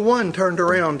 Only one turned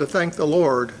around to thank the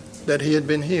Lord that he had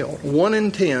been healed. 1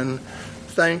 in 10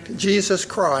 thanked Jesus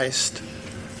Christ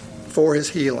for his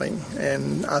healing.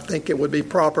 And I think it would be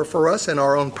proper for us in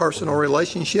our own personal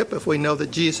relationship, if we know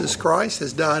that Jesus Christ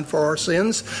has died for our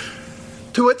sins,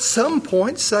 to at some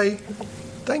point say,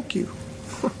 thank you.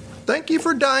 Thank you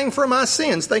for dying for my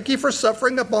sins. Thank you for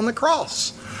suffering upon the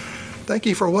cross. Thank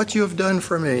you for what you have done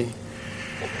for me.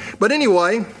 But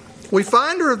anyway, we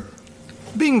find her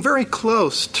being very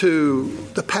close to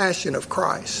the passion of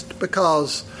Christ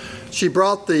because she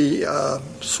brought the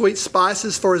sweet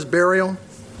spices for his burial.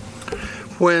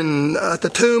 When at the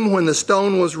tomb, when the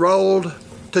stone was rolled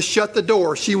to shut the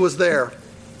door, she was there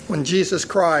when Jesus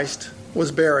Christ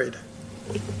was buried.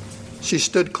 She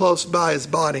stood close by his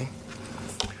body.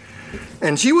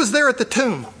 And she was there at the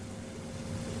tomb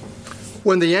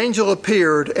when the angel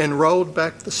appeared and rolled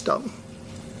back the stone.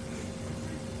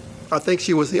 I think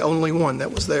she was the only one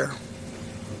that was there.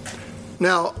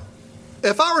 Now,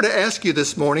 if I were to ask you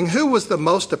this morning, who was the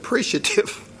most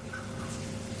appreciative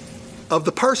of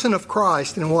the person of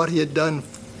Christ and what he had done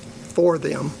for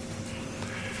them?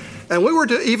 And we were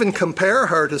to even compare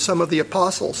her to some of the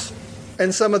apostles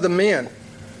and some of the men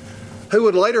who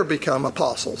would later become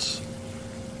apostles.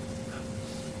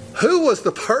 Who was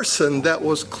the person that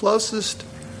was closest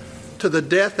to the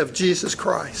death of Jesus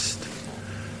Christ?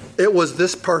 It was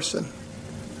this person,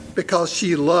 because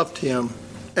she loved him.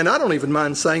 And I don't even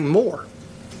mind saying more.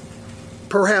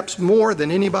 Perhaps more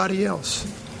than anybody else.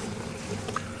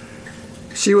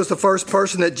 She was the first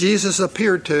person that Jesus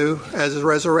appeared to as his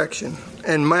resurrection.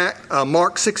 And Mark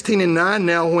 16:9,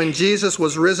 now when Jesus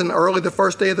was risen early the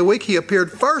first day of the week, he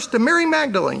appeared first to Mary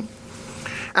Magdalene,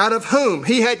 out of whom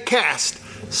he had cast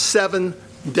 7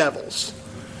 devils.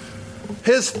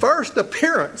 His first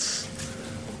appearance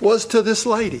was to this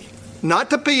lady, not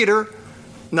to Peter,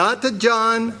 not to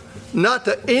John, not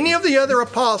to any of the other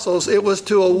apostles. It was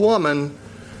to a woman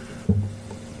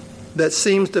that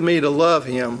seems to me to love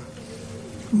him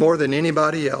more than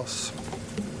anybody else.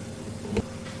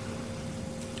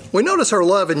 We notice her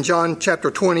love in John chapter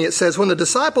 20. It says, when the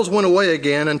disciples went away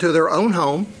again into their own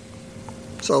home,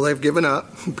 so they've given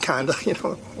up, kind of,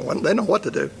 they know what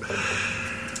to do.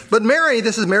 But Mary,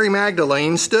 this is Mary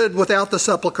Magdalene, stood without the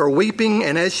sepulchre weeping,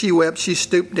 and as she wept, she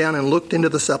stooped down and looked into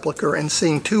the sepulchre, and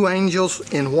seeing 2 angels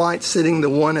in white sitting, the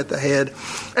one at the head,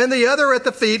 and the other at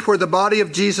the feet where the body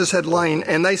of Jesus had lain.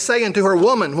 And they say unto her,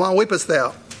 Woman, why weepest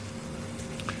thou?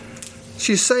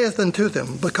 She saith unto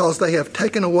them, Because they have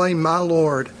taken away my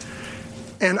Lord,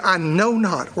 and I know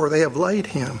not where they have laid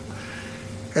him.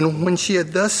 And when she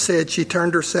had thus said, she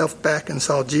turned herself back and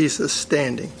saw Jesus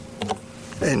standing,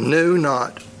 and knew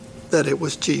not that it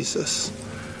was Jesus.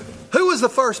 Who was the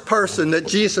first person that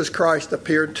Jesus Christ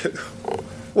appeared to?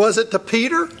 Was it to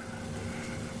Peter?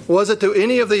 Was it to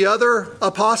any of the other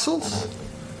apostles?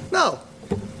 No.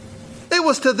 It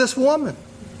was to this woman,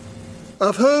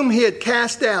 of whom he had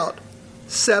cast out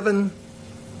 7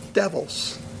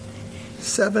 devils.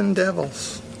 7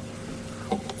 devils.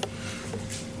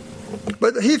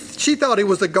 But she thought he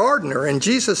was the gardener, and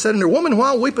Jesus said unto her, Woman,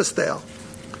 why weepest thou?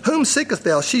 Whom seekest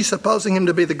thou? She, supposing him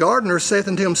to be the gardener, saith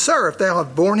unto him, Sir, if thou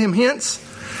have borne him hence,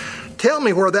 tell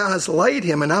me where thou hast laid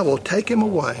him, and I will take him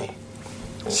away.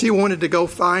 She wanted to go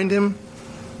find him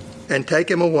and take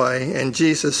him away, and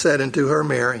Jesus said unto her,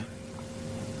 Mary.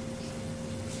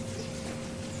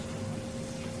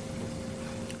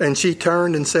 And she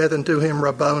turned and said unto him,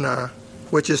 Rabboni,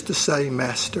 which is to say,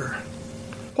 Master.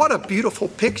 What a beautiful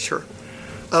picture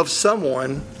of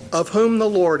someone of whom the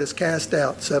Lord has cast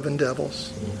out 7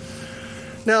 devils.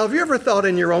 Now, have you ever thought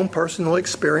in your own personal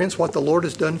experience what the Lord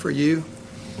has done for you?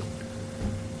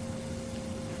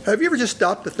 Have you ever just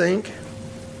stopped to think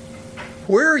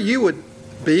where you would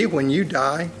be when you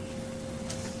die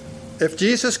if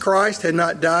Jesus Christ had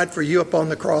not died for you upon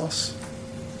the cross?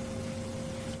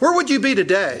 Where would you be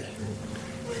today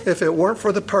if it weren't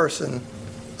for the person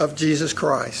of Jesus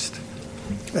Christ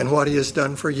and what he has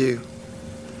done for you?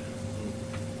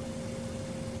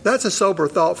 That's a sober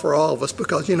thought for all of us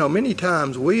because, many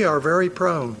times we are very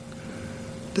prone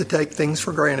to take things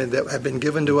for granted that have been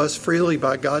given to us freely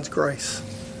by God's grace.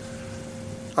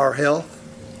 Our health,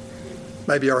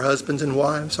 maybe our husbands and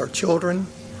wives, our children,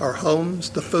 our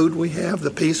homes, the food we have, the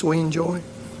peace we enjoy.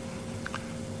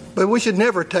 But we should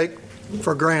never take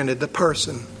for granted the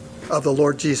person of the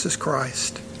Lord Jesus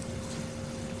Christ.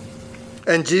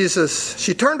 And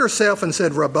she turned herself and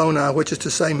said, Rabboni, which is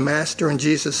to say, Master. And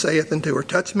Jesus saith unto her,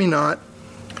 Touch me not,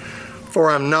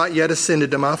 for I am not yet ascended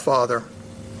to my Father.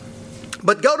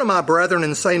 But go to my brethren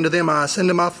and say unto them, I ascend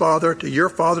to my Father, to your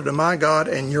Father, to my God,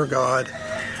 and your God.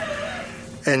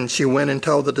 And she went and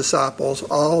told the disciples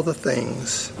all the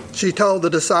things. She told the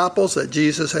disciples that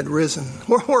Jesus had risen.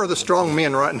 Where are the strong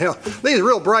men right now? These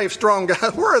real brave, strong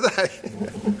guys, where are they?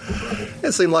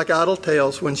 It seemed like idle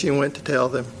tales when she went to tell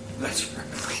them. That's right.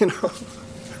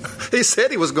 He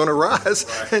said he was going to rise,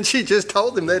 and she just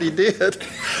told him that he did.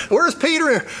 Where's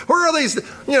Peter? Where are these,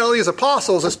 these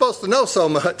apostles are supposed to know so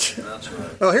much? That's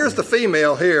right. Well, here's the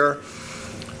female here,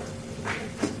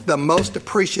 the most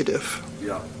appreciative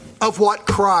of what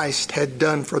Christ had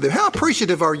done for them. How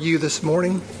appreciative are you this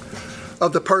morning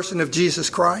of the person of Jesus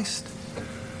Christ?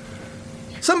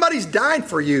 Somebody's died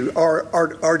for you,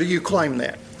 or do you claim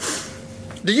that?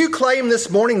 Do you claim this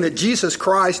morning that Jesus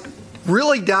Christ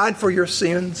really died for your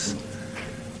sins?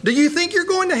 Do you think you're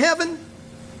going to heaven?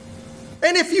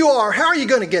 And if you are, how are you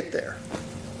going to get there?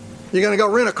 You're going to go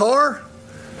rent a car?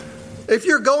 If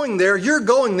you're going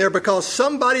there because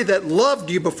somebody that loved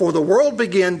you before the world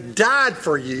began died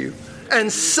for you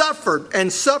and suffered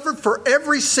for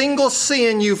every single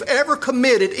sin you've ever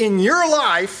committed in your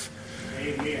life.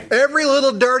 Amen. Every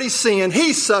little dirty sin,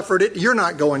 he suffered it. You're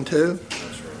not going to.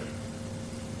 That's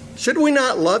right. Should we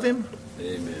not love him?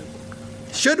 Amen.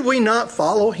 Should we not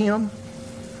follow him?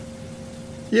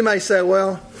 You may say,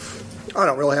 well, I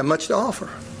don't really have much to offer.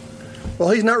 Well,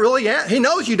 he's not really. He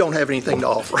knows you don't have anything to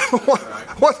offer.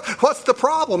 What's the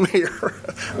problem here?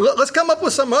 Let's come up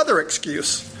with some other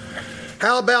excuse.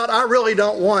 How about I really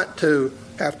don't want to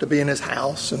have to be in his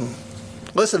house and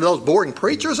listen to those boring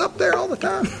preachers up there all the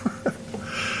time?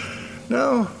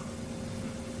 No.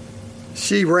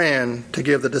 She ran to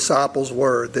give the disciples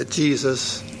word that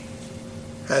Jesus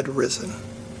had risen.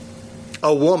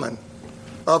 A woman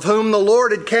of whom the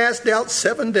Lord had cast out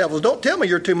 7 devils. Don't tell me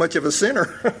you're too much of a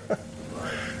sinner.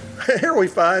 Here we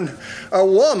find a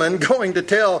woman going to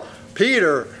tell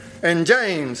Peter and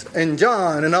James and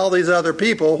John and all these other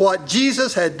people what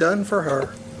Jesus had done for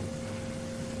her.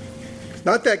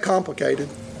 Not that complicated.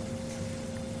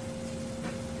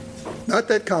 Not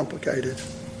that complicated.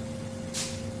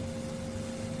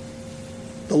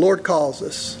 The Lord calls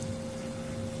us.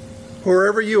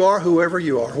 Wherever you are, whoever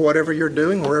you are, whatever you're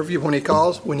doing, when he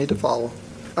calls, we need to follow.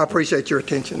 I appreciate your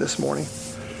attention this morning.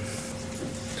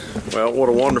 Well, what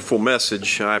a wonderful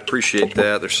message. I appreciate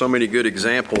that. There's so many good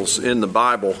examples in the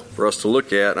Bible for us to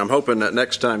look at. I'm hoping that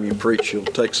next time you preach, you'll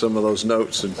take some of those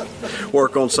notes and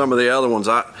work on some of the other ones.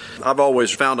 I've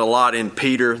always found a lot in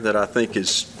Peter that I think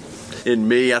is in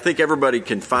me. I think everybody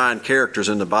can find characters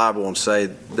in the Bible and say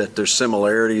that there's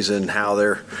similarities in how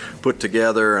they're put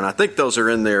together, and I think those are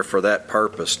in there for that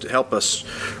purpose, to help us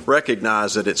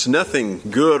recognize that it's nothing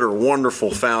good or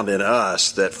wonderful found in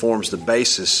us that forms the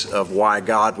basis of why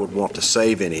God would want to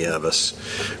save any of us.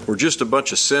 We're just a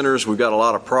bunch of sinners. We've got a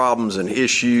lot of problems and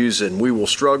issues, and we will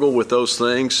struggle with those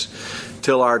things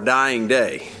till our dying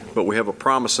day. But we have a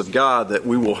promise of God that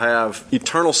we will have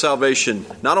eternal salvation,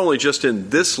 not only just in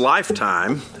this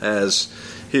lifetime as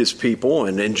his people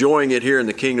and enjoying it here in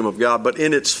the kingdom of God, but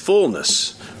in its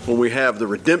fullness when we have the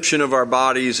redemption of our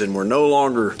bodies and we're no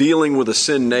longer dealing with a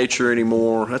sin nature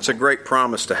anymore. That's a great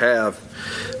promise to have.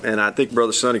 And I think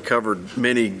Brother Sonny covered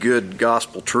many good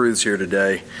gospel truths here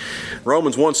today.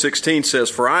 Romans 1:16 says,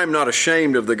 "For I am not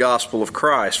ashamed of the gospel of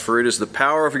Christ, for it is the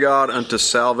power of God unto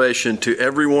salvation to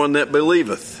everyone that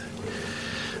believeth."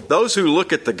 Those who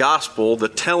look at the gospel, the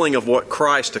telling of what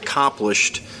Christ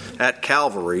accomplished at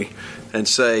Calvary, and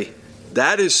say,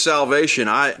 that is salvation.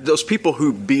 Those people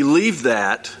who believe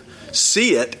that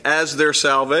see it as their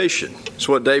salvation. It's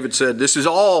what David said, this is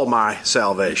all my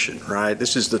salvation, right?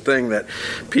 This is the thing that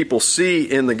people see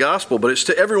in the gospel, but it's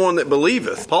to everyone that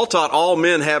believeth. Paul taught all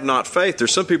men have not faith.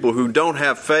 There's some people who don't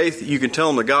have faith. You can tell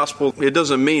them the gospel, it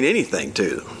doesn't mean anything to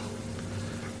them.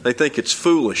 They think it's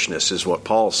foolishness, is what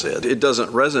Paul said. It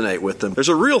doesn't resonate with them. There's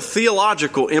a real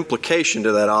theological implication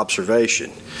to that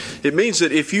observation. It means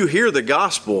that if you hear the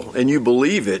gospel and you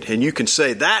believe it, and you can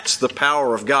say, that's the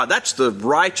power of God, that's the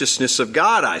righteousness of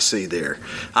God I see there.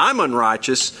 I'm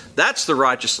unrighteous. That's the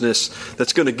righteousness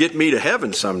that's going to get me to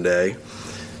heaven someday.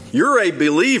 You're a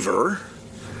believer,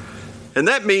 and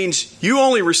that means you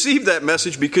only received that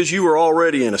message because you were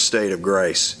already in a state of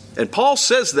grace. And Paul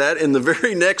says that in the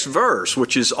very next verse,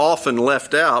 which is often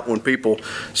left out when people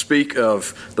speak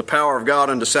of the power of God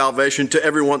unto salvation to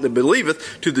everyone that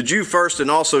believeth, to the Jew first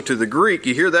and also to the Greek.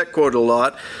 You hear that quote a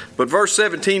lot. But verse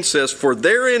 17 says, "For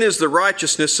therein is the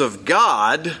righteousness of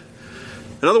God."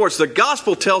 In other words, the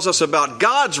gospel tells us about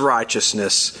God's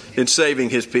righteousness in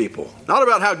saving his people. Not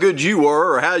about how good you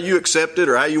were or how you accepted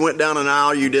or how you went down an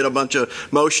aisle, you did a bunch of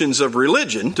motions of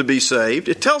religion to be saved.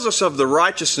 It tells us of the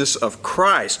righteousness of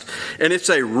Christ. And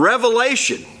it's a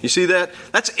revelation. You see that?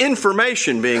 That's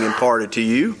information being imparted to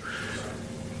you.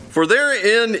 For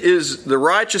therein is the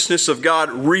righteousness of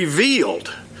God revealed.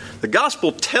 The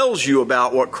gospel tells you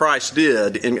about what Christ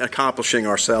did in accomplishing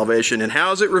our salvation. And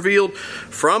how is it revealed?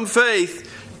 From faith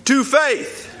to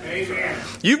faith. Amen.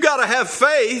 You've got to have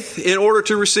faith in order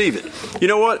to receive it. You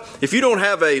know what? If you don't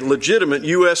have a legitimate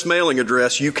U.S. mailing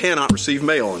address, you cannot receive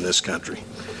mail in this country.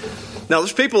 Now,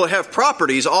 there's people that have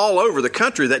properties all over the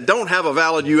country that don't have a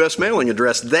valid U.S. mailing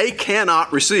address. They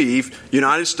cannot receive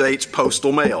United States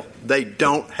postal mail. They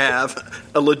don't have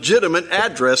a legitimate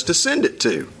address to send it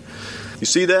to. You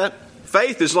see that?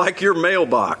 Faith is like your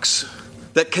mailbox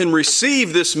that can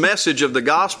receive this message of the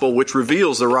gospel which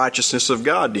reveals the righteousness of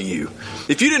God to you.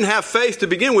 If you didn't have faith to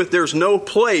begin with, there's no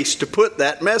place to put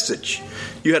that message.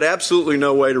 You had absolutely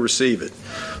no way to receive it.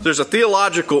 There's a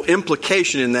theological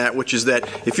implication in that, which is that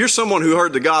if you're someone who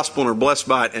heard the gospel and are blessed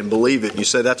by it and believe it, and you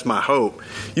say, that's my hope,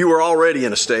 you are already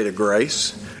in a state of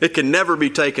grace. It can never be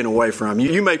taken away from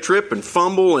you. You may trip and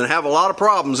fumble and have a lot of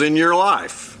problems in your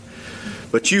life.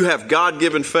 But you have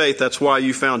God-given faith. That's why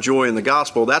you found joy in the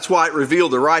gospel. That's why it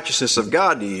revealed the righteousness of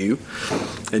God to you.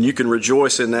 And you can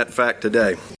rejoice in that fact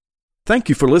today. Thank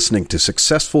you for listening to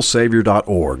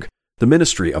SuccessfulSavior.org, the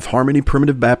ministry of Harmony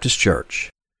Primitive Baptist Church.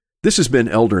 This has been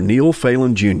Elder Neil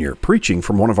Phelan Jr. preaching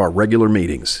from one of our regular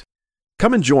meetings.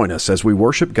 Come and join us as we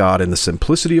worship God in the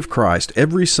simplicity of Christ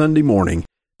every Sunday morning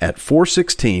at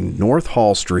 416 North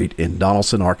Hall Street in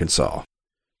Donaldson, Arkansas.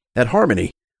 At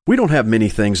Harmony, we don't have many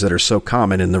things that are so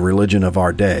common in the religion of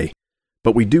our day,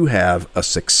 but we do have a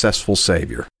successful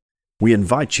Savior. We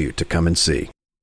invite you to come and see.